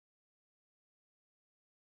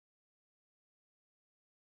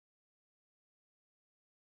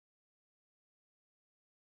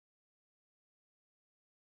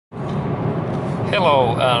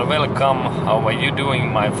Hello and welcome. How are you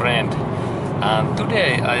doing, my friend? And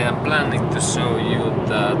today I am planning to show you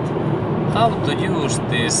that how to use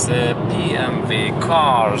this BMW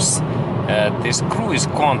cars this cruise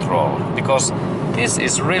control, because this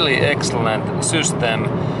is really excellent system,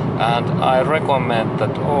 and I recommend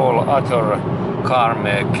that all other car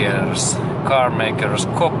makers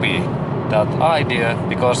copy that idea,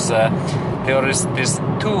 because there is this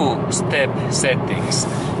two-step settings,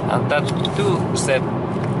 and that two-step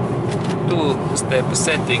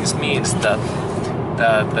settings means that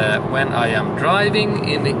when I am driving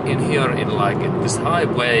in here in this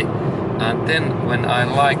highway, and then when I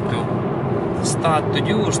like to start to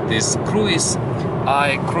use this cruise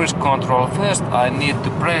control, first I need to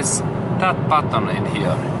press that button in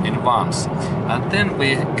here in once, and then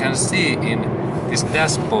we can see in this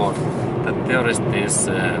dashboard that there is this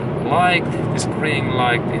light, this green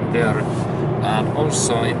light in there, and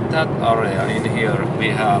also in that area in here we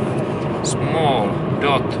have small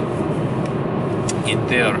dot in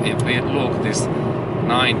there. If we look this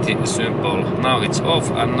 90 symbol, now it's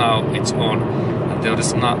off and now it's on, and there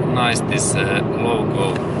is nice this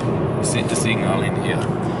logo signal in here.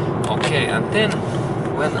 Okay, and then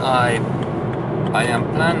when I am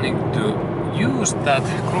planning to use that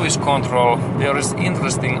cruise control, there is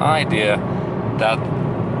interesting idea that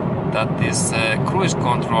this cruise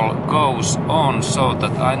control goes on, so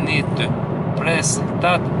that I need to press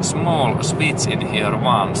that small switch in here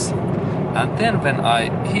once, and then when I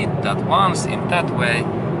hit that once in that way,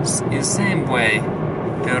 in same way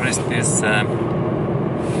there is this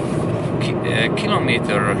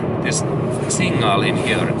kilometer, this signal in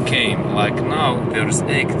here came, like now there is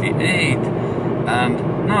 88,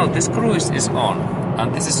 and now this cruise is on,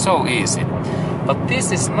 and this is so easy. But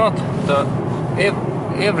this is not the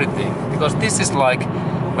everything, because this is like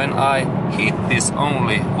when I hit this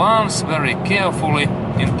only once very carefully,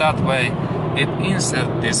 in that way it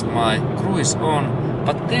insert this my cruise on,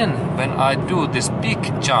 but then when I do this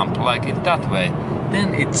big jump like in that way,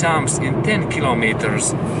 then it jumps in 10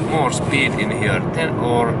 kilometers more speed in here, 10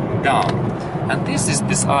 or down. And this is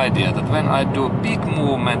this idea that when I do big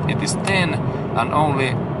movement it is 10, and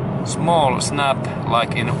only small snap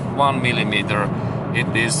like in 1 millimeter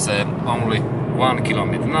it is only 1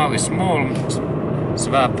 kilometer. Now it's small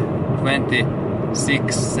swap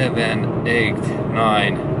 26, 7, 8,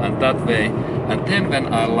 9, and that way. And then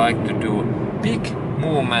when I like to do big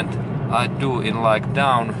movement, I do in like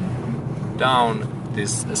down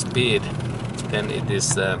this speed, then it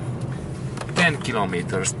is 10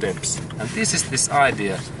 kilometer steps. And this is this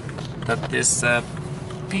idea that this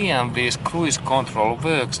BMW's cruise control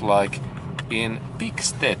works like in big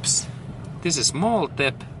steps. This is small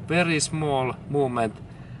step, very small movement,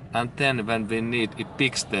 and then when we need a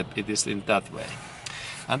big step, it is in that way.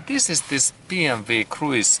 And this is this BMW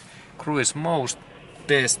cruise most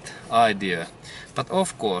best idea. But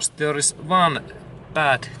of course there is one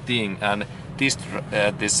bad thing, and this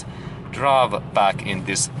drawback in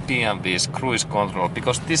this BMW's cruise control,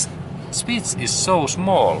 because this switch is so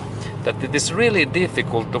small that it is really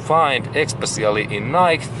difficult to find, especially in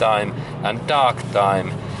night time and dark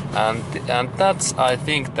time, and that's, I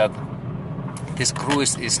think that this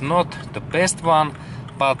cruise is not the best one,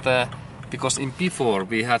 but because in before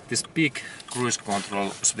we had this big cruise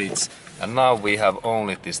control switch, and now we have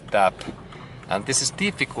only this tab, and this is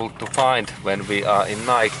difficult to find when we are in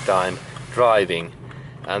night time driving.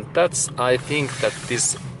 And that's, I think that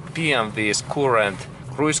this BMW's current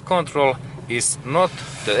cruise control is not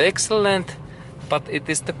the excellent, but it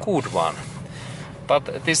is the good one.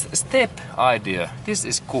 But this step idea, this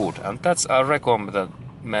is good, and that's I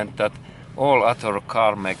recommend that all other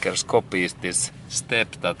car makers copies this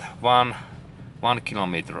step, that 1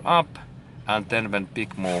 kilometer up, and then when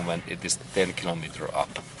big movement it is 10 kilometer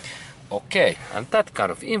up. Okay, and that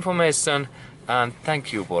kind of information, and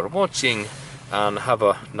thank you for watching, and have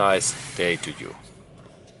a nice day to you.